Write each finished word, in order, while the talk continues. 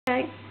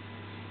Okay.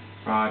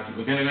 Right,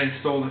 we're going to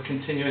install the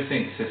continuous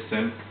ink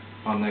system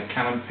on the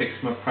Lyson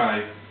Pixma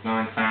Pro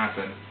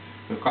 9000.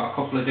 We've got a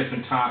couple of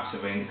different types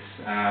of inks,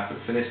 but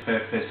for this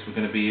purpose we're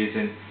going to be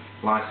using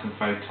Lyson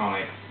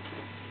Fotonic.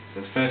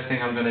 So the first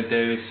thing I'm going to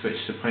do is switch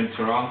the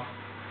printer on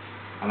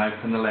and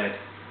open the lid.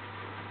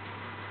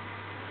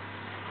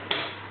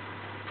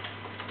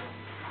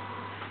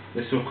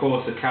 This will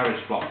cause the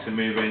carriage block to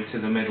move into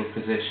the middle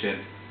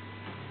position,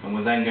 and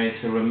we're then going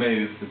to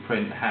remove the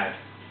print head.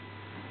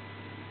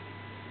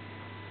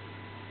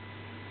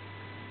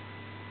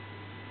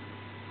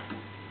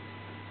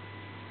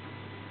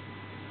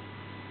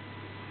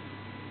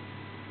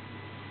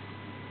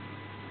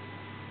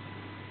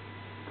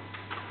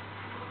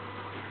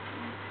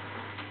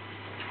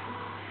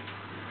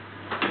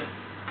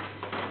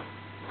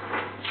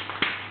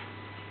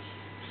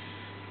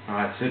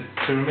 Alright, so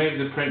to remove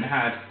the print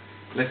head,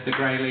 lift the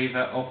grey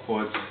lever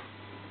upwards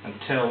and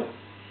tilt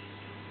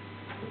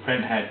the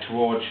print head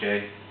towards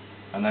you,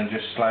 and then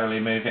just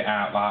slowly move it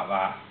out like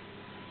that.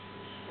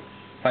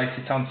 Place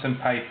it on some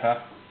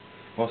paper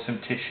or some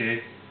tissue,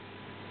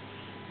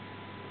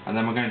 and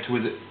then we're going to,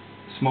 with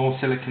small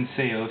silicone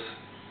seals,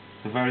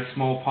 it's a very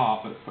small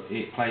part but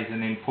it plays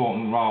an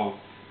important role.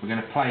 We're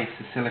going to place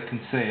the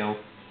silicone seal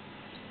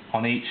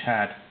on each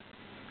head,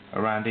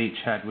 around each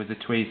head, with the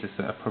tweezers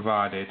that are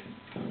provided,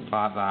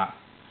 like that.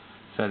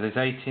 So there's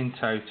 8 in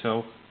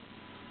total,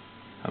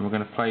 and we're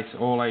going to place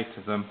all 8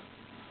 of them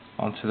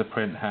onto the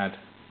print head.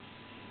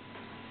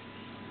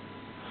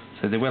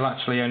 So they will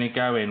actually only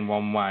go in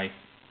one way,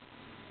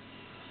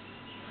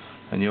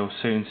 and you'll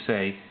soon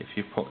see if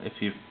you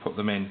put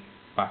them in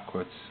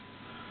backwards.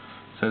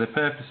 So the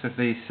purpose of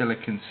these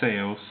silicone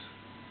seals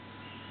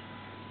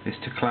is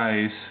to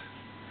close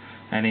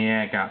any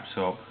air gaps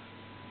up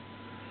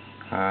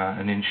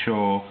and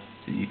ensure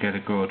that you get a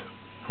good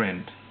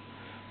print.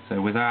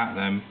 So without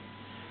them,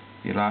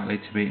 you're likely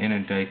to be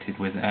inundated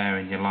with air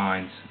in your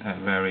lines at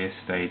various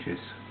stages.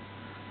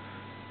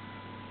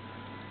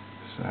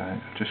 So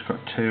I've just got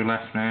 2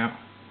 left now.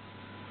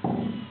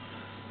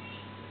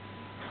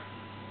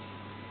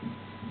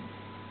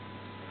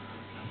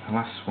 The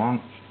last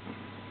one.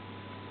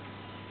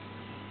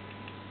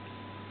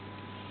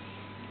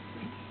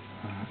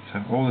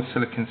 So all the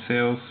silicone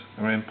seals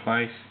are in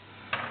place.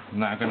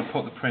 Now I'm going to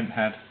put the print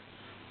head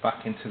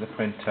back into the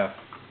printer,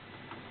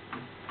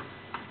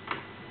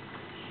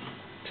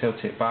 tilt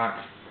it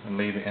back and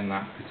leave it in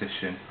that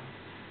position.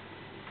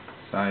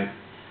 So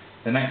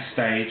the next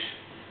stage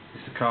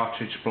is the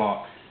cartridge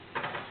block.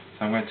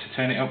 So I'm going to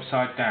turn it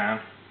upside down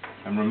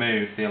and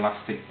remove the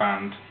elastic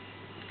band.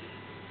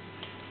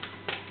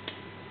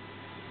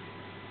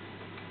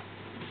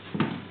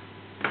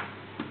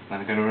 Then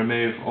I'm going to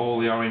remove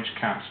all the orange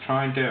caps.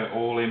 Try and do it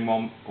all in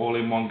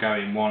one go,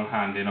 in one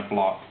hand, in a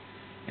block.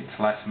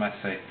 It's less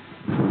messy.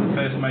 The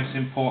first most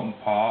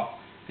important part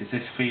is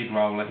this feed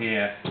roller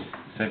here.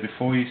 So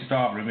before you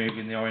start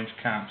removing the orange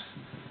caps,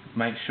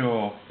 make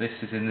sure this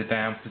is in the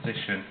down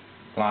position,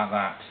 like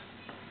that,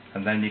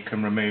 and then you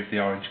can remove the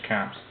orange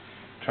caps.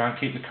 Try and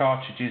keep the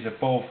cartridges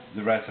above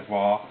the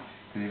reservoir,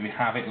 because if you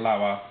have it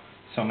lower,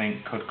 some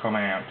ink could come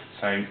out.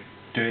 So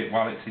do it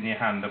while it's in your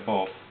hand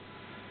above.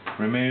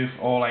 Remove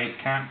all 8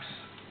 caps,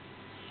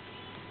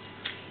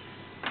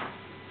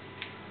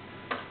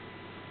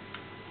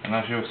 and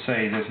as you'll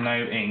see, there's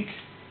no ink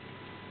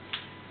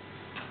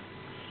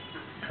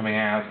coming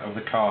out of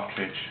the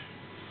cartridge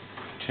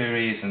for 2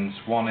 reasons.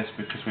 One is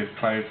because we've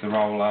closed the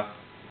roller,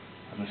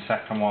 and the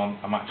second one,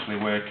 I'm actually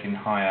working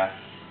higher.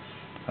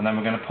 And then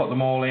we're going to put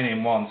them all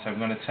in one, so we're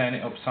going to turn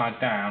it upside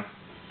down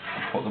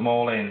and put them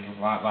all in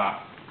like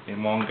that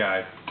in one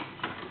go.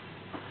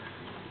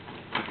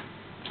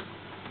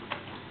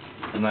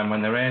 And then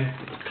when they're in,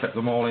 clip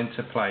them all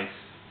into place,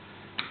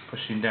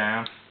 pushing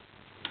down,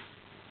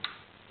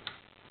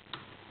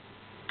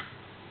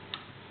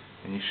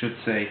 and you should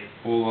see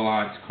all the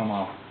lights come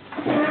on.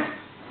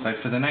 So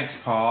for the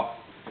next part,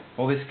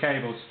 all this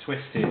cable's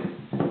twisted,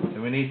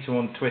 so we need to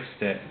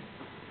untwist it.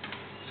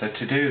 So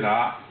to do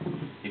that,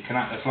 you can,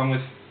 as long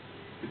as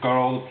you've got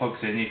all the plugs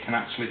in, you can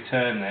actually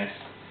turn this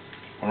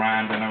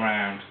around and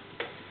around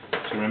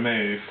to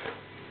remove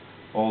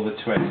all the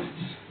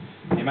twists.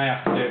 You may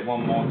have to do it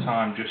one more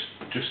time,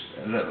 just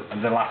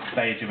at the last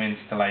stage of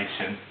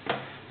installation.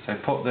 So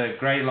put the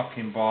grey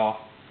locking bar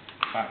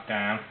back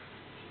down,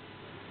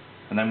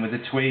 and then with the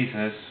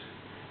tweezers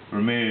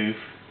remove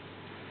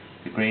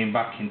the green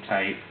backing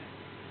tape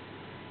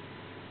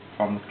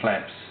from the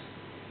clips.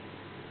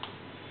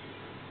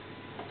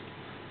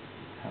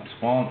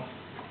 That's one.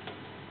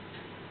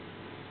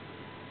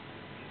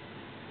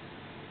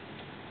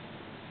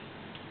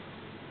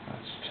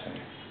 That's 2.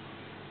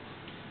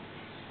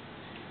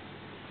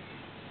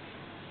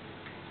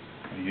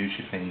 Use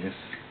your fingers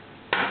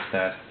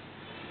instead.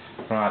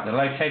 Right, the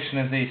location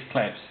of these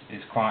clips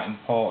is quite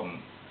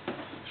important.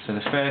 So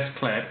the first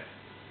clip,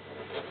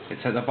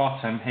 it's at the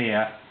bottom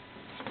here,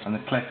 and the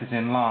clip is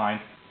in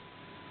line,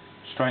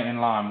 straight in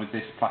line with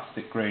this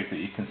plastic groove that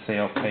you can see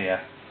up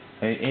here.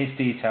 It is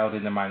detailed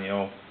in the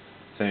manual,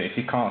 so So if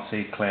you can't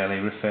see clearly,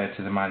 refer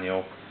to the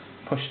manual.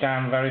 Push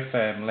down very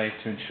firmly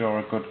to ensure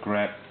a good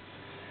grip.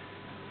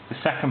 The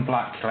second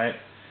black clip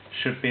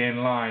should be in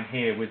line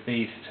here with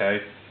these two.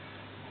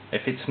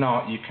 If it's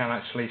not, you can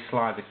actually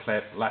slide the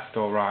clip left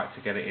or right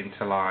to get it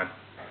into line.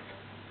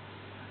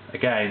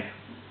 Again,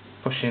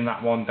 pushing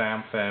that one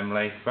down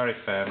firmly, very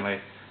firmly,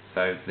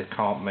 so they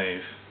can't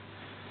move.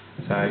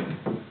 So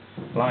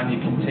line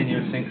your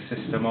continuous ink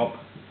system up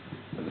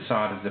at the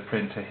side of the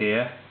printer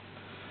here.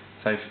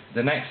 So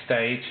the next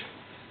stage,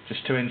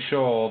 just to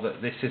ensure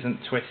that this isn't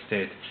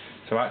twisted,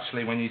 so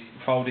actually when you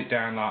fold it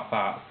down like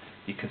that,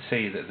 you can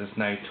see that there's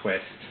no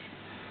twist.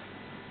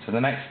 So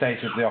the next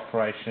stage of the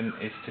operation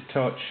is to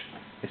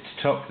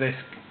tuck this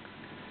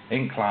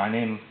ink line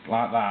in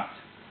like that,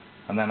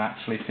 and then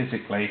actually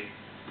physically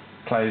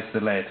close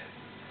the lid,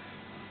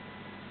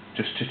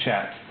 just to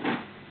check.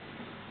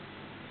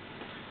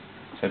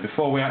 So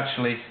before we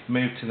actually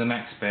move to the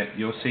next bit,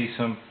 you'll see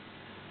some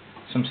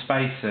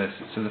spacers.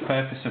 So the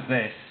purpose of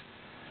this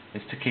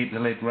is to keep the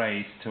lid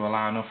raised to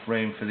allow enough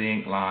room for the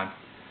ink line,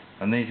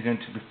 and these are going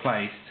to be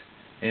placed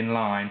in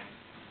line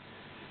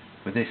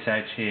with this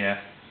edge here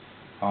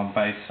on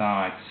both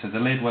sides. So the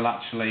lid will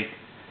actually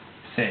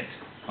sit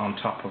on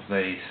top of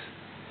these.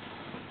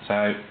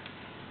 So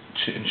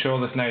to ensure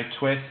there's no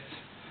twists,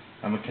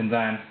 and we can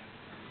then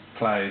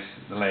close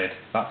the lid.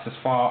 That's as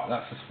far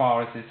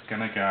as it's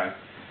going to go.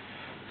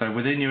 So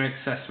within your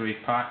accessory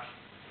pack,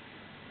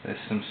 there's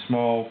some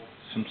small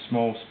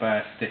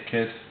spare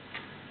stickers.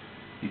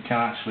 You can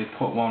actually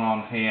put one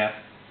on here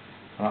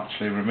and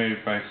actually remove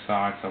both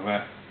sides of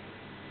it.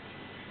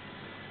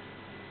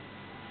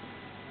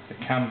 It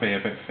can be a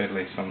bit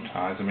fiddly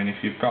sometimes. I mean,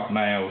 if you've got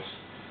nails,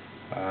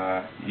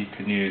 you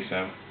can use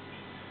them,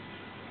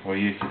 or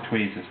use the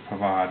tweezers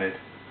provided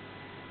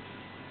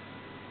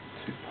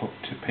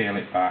to peel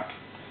it back.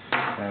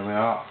 There we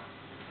are.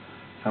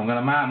 So I'm going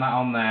to mount that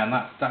on there, and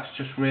that's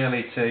just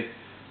really to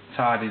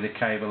tidy the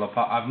cable up.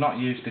 I've not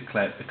used a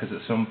clip because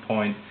at some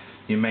point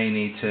you may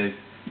need to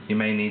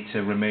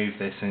remove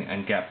this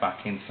and get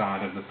back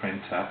inside of the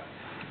printer.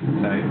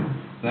 So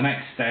the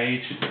next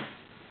stage,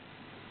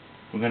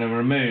 we're going to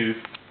remove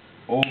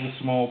all the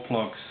small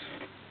plugs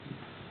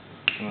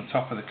on the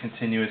top of the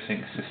continuous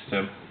ink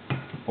system,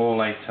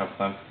 all 8 of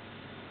them.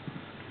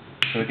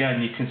 So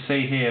again, you can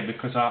see here,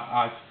 because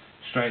I've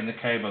straightened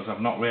the cables,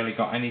 I've not really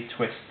got any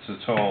twists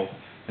at all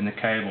in the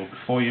cable.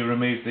 Before you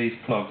remove these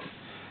plugs,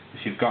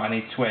 if you've got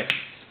any twists,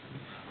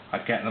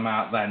 I'd get them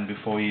out then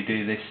before you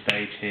do this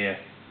stage here.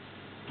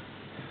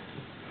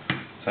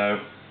 So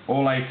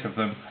all 8 of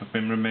them have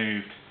been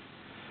removed.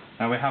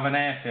 Now we have an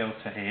air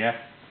filter here.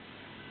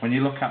 When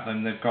you look at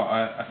them, they've got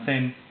a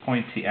thin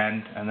pointy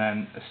end and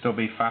then a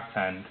stubby fat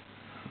end.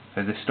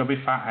 So the stubby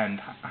fat end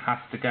has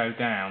to go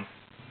down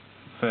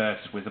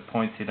first with the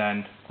pointed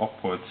end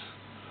upwards.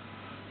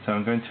 So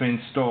I'm going to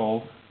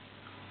install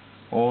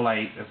all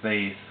 8 of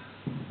these.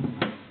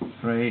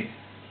 3,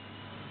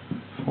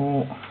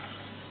 4,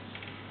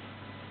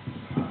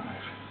 5,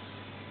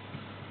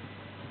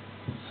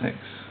 6,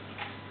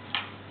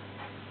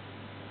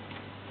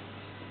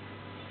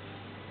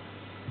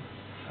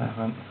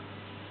 7,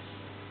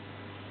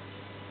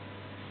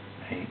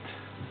 8.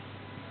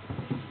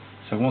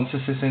 So once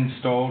this is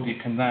installed, you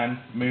can then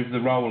move the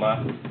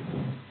roller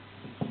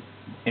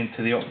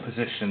into the up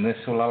position. This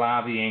will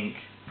allow the ink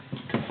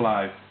to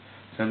flow.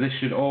 So this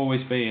should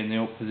always be in the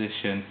up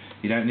position.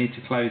 You don't need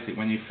to close it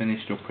when you've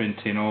finished your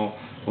printing or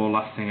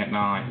last thing at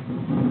night.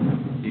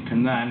 You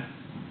can then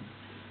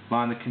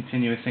line the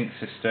continuous ink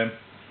system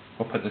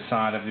up at the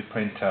side of your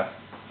printer.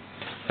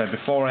 So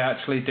before I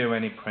actually do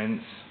any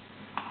prints,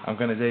 I'm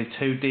going to do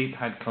 2 deep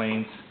head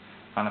cleans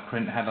and a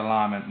print head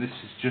alignment. This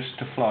is just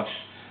to flush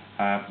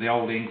the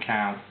old ink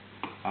out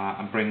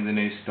and bring the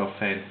new stuff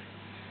in.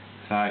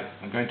 So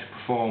I'm going to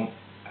perform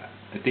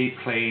a deep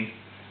clean,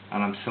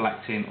 and I'm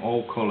selecting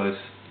all colours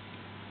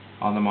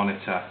on the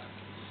monitor.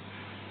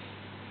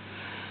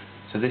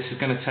 So this is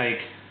going to take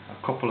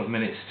a couple of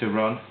minutes to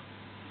run.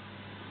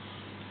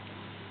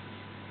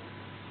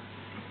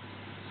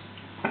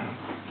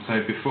 So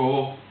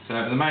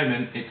at the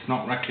moment it's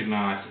not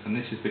recognised, and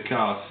this is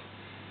because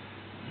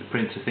the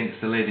printer thinks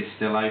the lid is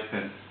still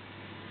open.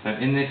 So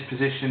in this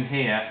position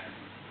here,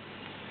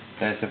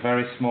 there's a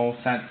very small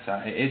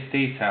sensor. It is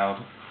detailed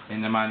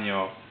in the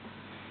manual.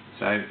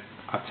 So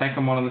I've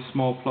taken one of the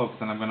small plugs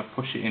and I'm going to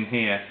push it in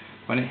here.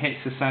 When it hits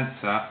the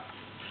sensor,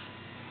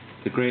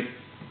 the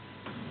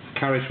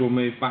carriage will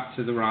move back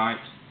to the right,